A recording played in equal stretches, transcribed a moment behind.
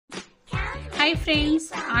Hi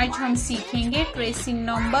friends, आज हम सीखेंगे tracing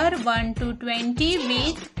number 1 to 20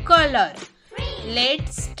 with colour.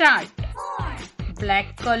 Let's start.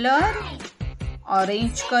 Black colour,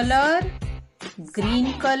 orange colour,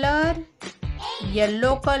 green colour,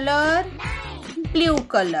 yellow colour, blue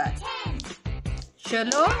colour.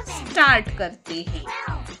 चलो start करते हैं।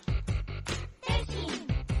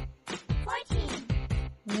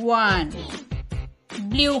 1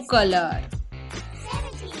 blue colour,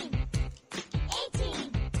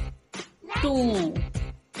 2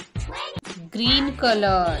 green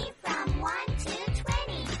color,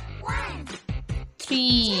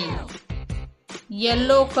 3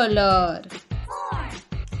 yellow color,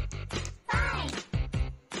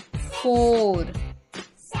 4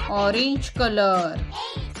 orange color,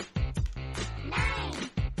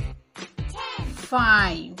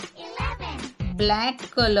 5 black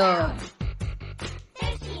color,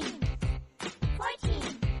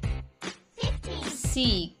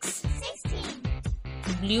 6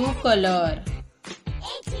 blue color,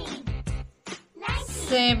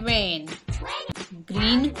 7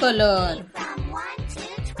 green color,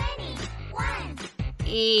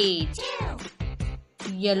 8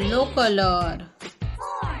 yellow color,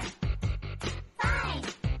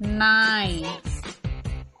 9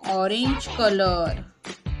 orange color,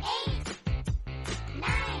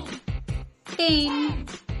 10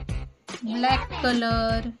 black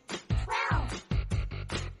color,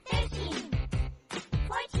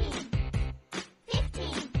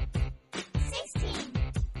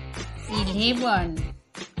 11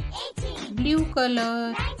 blue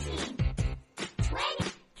color,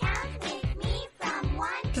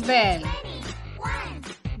 12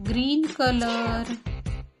 green color,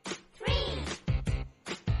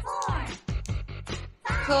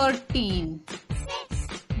 13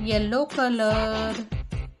 yellow color,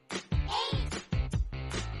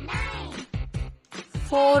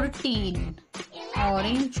 14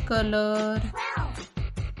 orange color,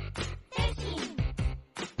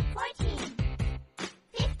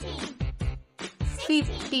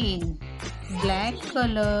 15 black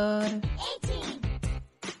color,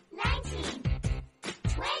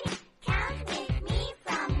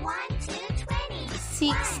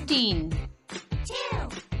 16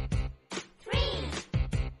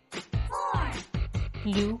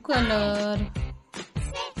 blue color,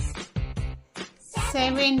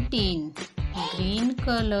 17 green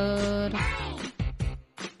color,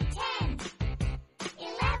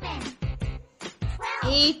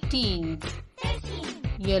 18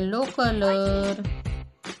 yellow color,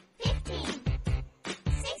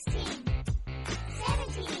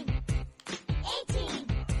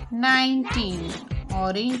 19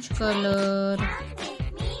 orange color,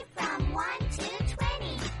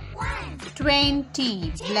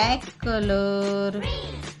 20 black color,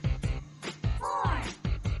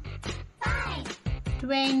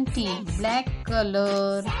 20 black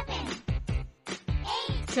color।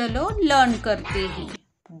 चलो learn करते हैं।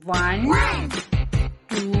 1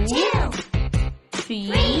 2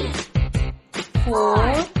 3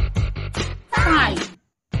 4 5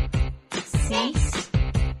 6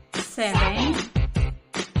 7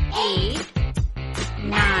 8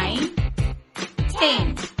 9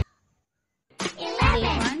 10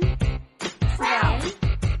 11 12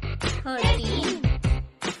 13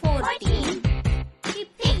 14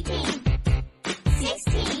 15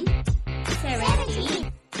 16 17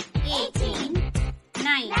 18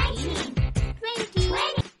 19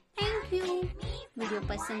 20। Thank you. Video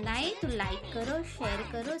पसंद आए तो like करो, share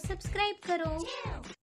करो, subscribe करो।